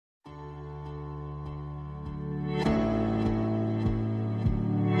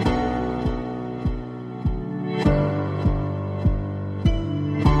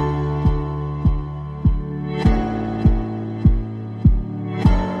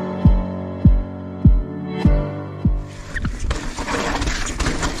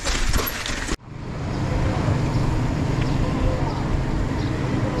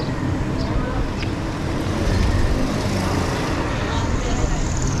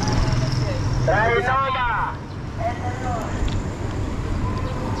Uy!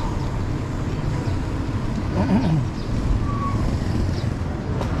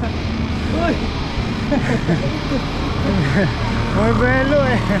 May belo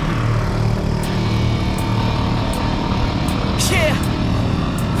eh. Yeah,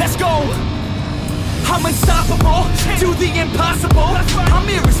 let's go. I'm unstoppable, do the impossible. I'm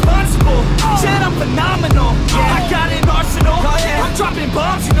irresponsible, yet I'm phenomenal. I got an arsenal, I'm dropping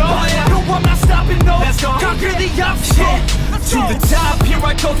bombs, you know. No, I'm not stopping, no. Conquer the obstacle. To the top, here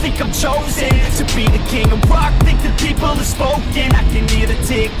I go, think I'm chosen to be the king of rock, think the people have spoken. I can hear the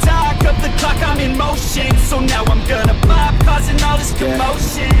tick-tock of the clock, I'm in motion. So now I'm gonna pop, causing all this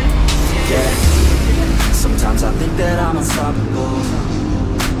commotion. Yeah, sometimes I think that I'm unstoppable.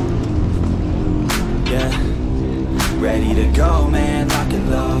 Yeah, ready to go, man, lock and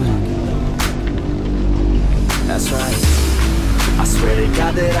load. That's right, I swear to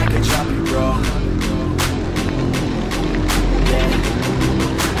God that I could drop you, bro. Yeah,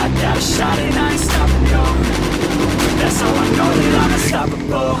 I got a shot and I ain't stopping, no. That's how I know that I'm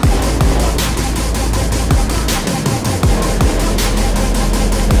unstoppable.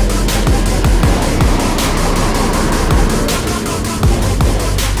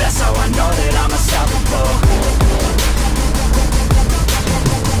 That's how I know that I'm unstoppable.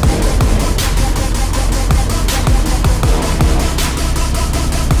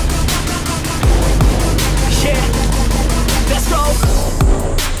 Yeah, let's go.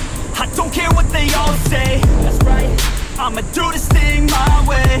 I don't care what they all say. That's right, I'ma do this thing my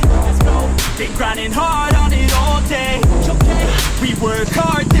way. Let's go. Been grinding hard on it all day. We work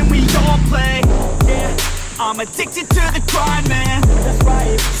hard, then we all play. Yeah, I'm addicted to the grind, man. That's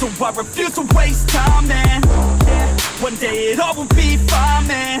right, so I refuse to waste time, man. Yeah, one day it all will be fine,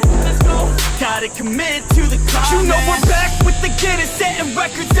 man. Let's go. Gotta commit to the climb. You know we're back with the Guinness, setting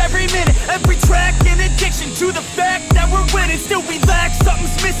records every minute, every track. In addiction to the fact that we're winning, still we lack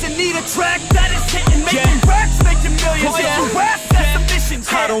something's missing. Need a track that is hitting, making racks, making millions. If you ask, that's the mission.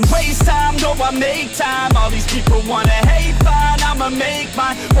 I don't waste time, no, I make time. All these people wanna hate, fine, I'ma make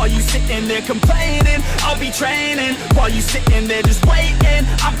mine. While you sitting there complaining, I'll be training. While you sitting there just waiting,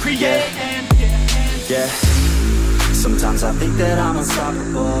 I'm creating. Yeah, sometimes I think that I'm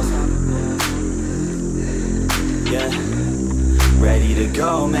unstoppable. Yeah, ready to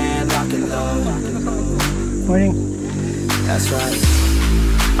go, man, lock and load. Morning. That's right,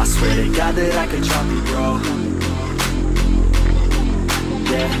 I swear to God that I could drop you, bro.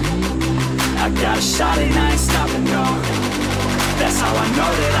 Yeah, I got a shot and I ain't stopping, no. That's how I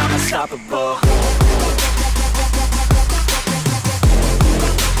know that I'm unstoppable.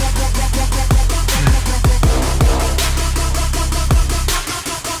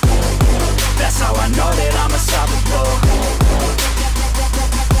 That's how I know that I'm unstoppable.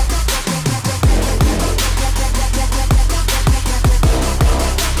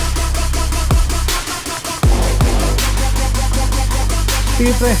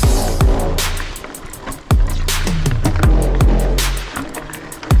 Sige, pre.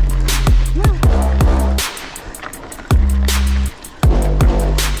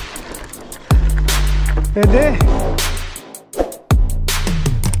 Pwede.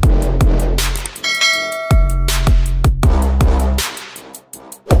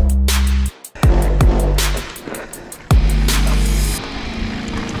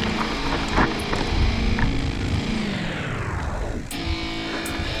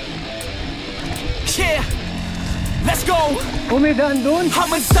 Yeah, let's go. Umidaan dun.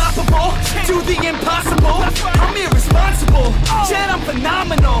 I'm unstoppable, do the impossible. I'm irresponsible, yet I'm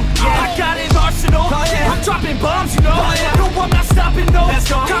phenomenal. I got an arsenal, I'm dropping bombs, you know. No, I'm not stopping, no.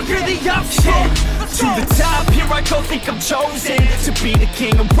 Conquer the obstacle. To the top, here I go, think I'm chosen to be the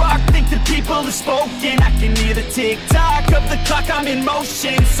king of rock, think the people have spoken. I can hear the tick-tock of the clock, I'm in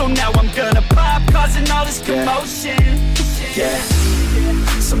motion. So now I'm gonna pop, causing all this commotion. Yeah,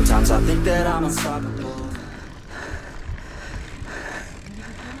 sometimes I think that I'm unstoppable.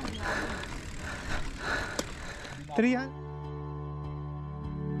 Trian.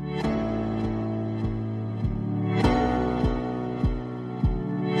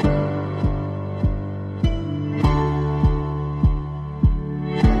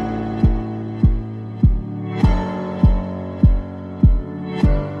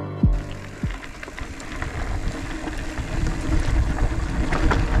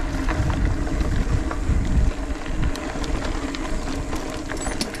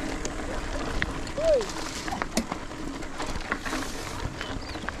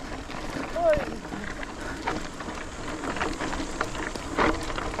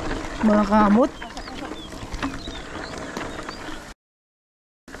 Mga kamot.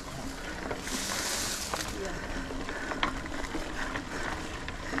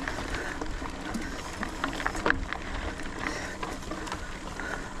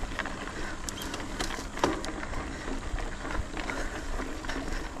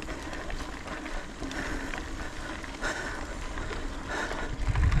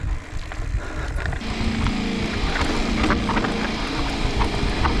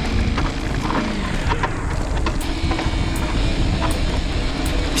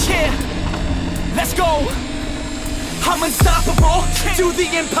 let's go. I'm unstoppable, do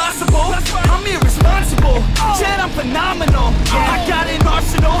the impossible. I'm irresponsible, yet I'm phenomenal. I got an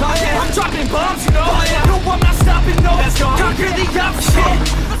arsenal, I'm dropping bombs, you know. No, I'm not stopping, no. Conquer the obstacle.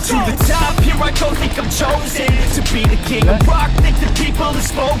 To the top, here I go, think I'm chosen to be the king of rock, think the people have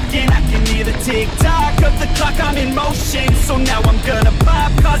spoken. I can hear the tick-tock of the clock, I'm in motion. So now I'm gonna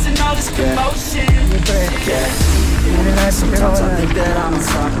pop, causing all this commotion. Sometimes I think that I'm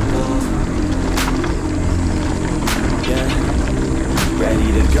unstoppable.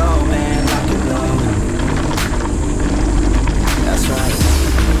 Ready to go, man, lock and load. That's right.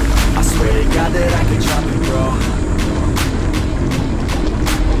 I swear to God that I can drop and roll.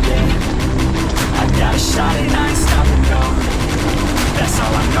 Yeah, I got a shot and I ain't stopping, no. That's how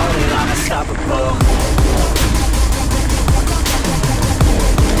I know that I'm unstoppable.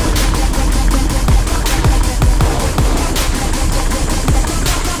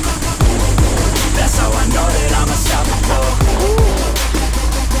 That's how I know that I'm unstoppable.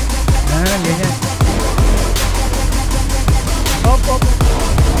 Ganyan. Hop, hop.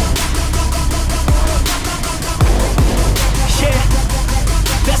 Yeah,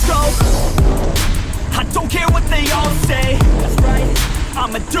 let's go. I don't care what they all say. That's right.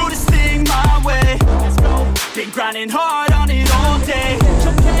 I'ma do this thing my way. Let's go. Been grinding hard on it all day.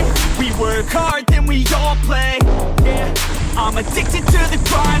 We work hard, then we all play. Yeah, I'm addicted to the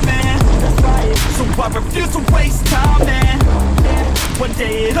grind, man. That's right. So I refuse to waste time, man. One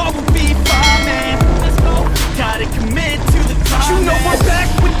day it all will be fine, man. Let's go. Gotta commit to the climb. You know we're back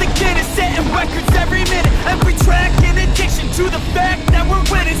with the Guinness, setting records every minute, every track. In addition to the fact that we're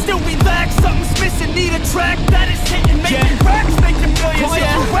winning, still we lack something's missing. Need a track that is hitting, making racks, making millions.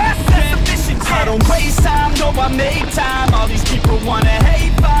 That's the mission. I don't waste time, no, I make time. All these people wanna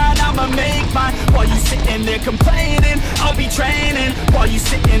hate, fine, I'ma make mine. While you sitting there complaining, I'll be training. While you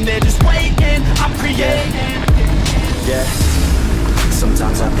sitting there just waiting, I'm creating. Yeah.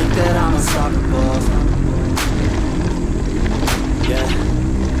 Sometimes I think that I'm unstoppable. Yeah,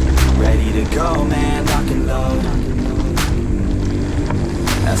 ready to go, man, lock and load.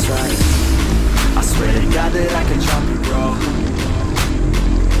 That's right. I swear to God that I can drop and roll.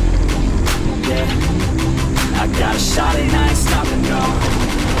 Yeah, I got a shot and I ain't stopping, no.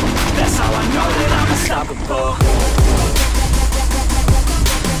 That's how I know that I'm unstoppable.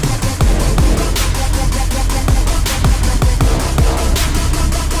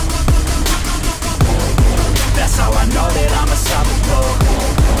 That's how I know that I'm unstoppable.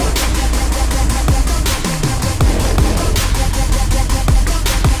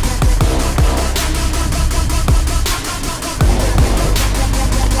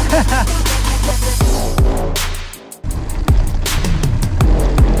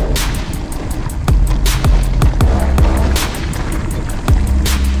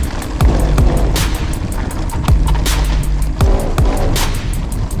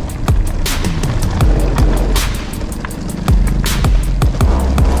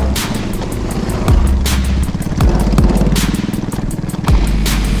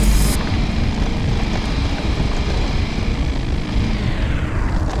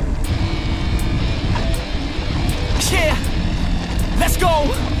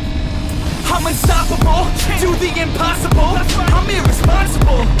 I'm unstoppable, do the impossible. I'm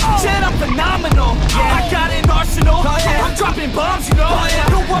irresponsible, yet I'm phenomenal. I got an arsenal, I'm dropping bombs, you know.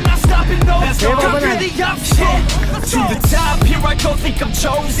 No, I'm not stopping, no. Conquer the obstacle. To the top, here I go, think I'm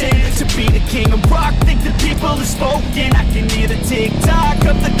chosen to be the king of rock, think the people have spoken. I can hear the tick-tock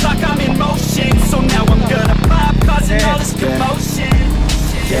of the clock, I'm in motion. So now I'm gonna pop, causing all this commotion.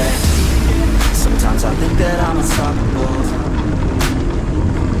 Yeah, sometimes I think that I'm unstoppable.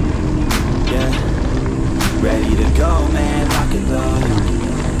 Yeah, ready to go, man, lock and load.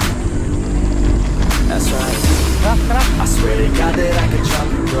 That's right. I swear to God that I can drop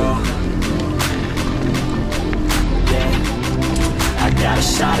and roll. Yeah, I got a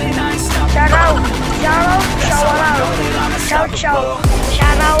shot and I ain't stopping. Shout out, shout out, shout out,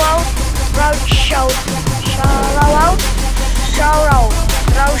 road show, shout out, shout out,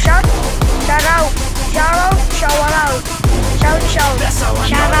 road shot, shout out, shout out, shout shout,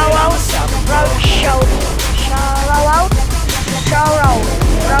 shout out, road show, shout out,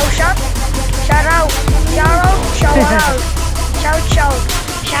 road shot, shout out, shout out, shout out,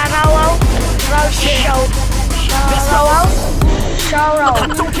 road show, shout out. I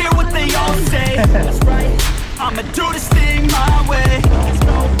don't care what they all say. That's right. I'ma do this thing my way. Let's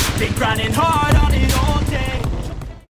go. Been grinding hard on it all day.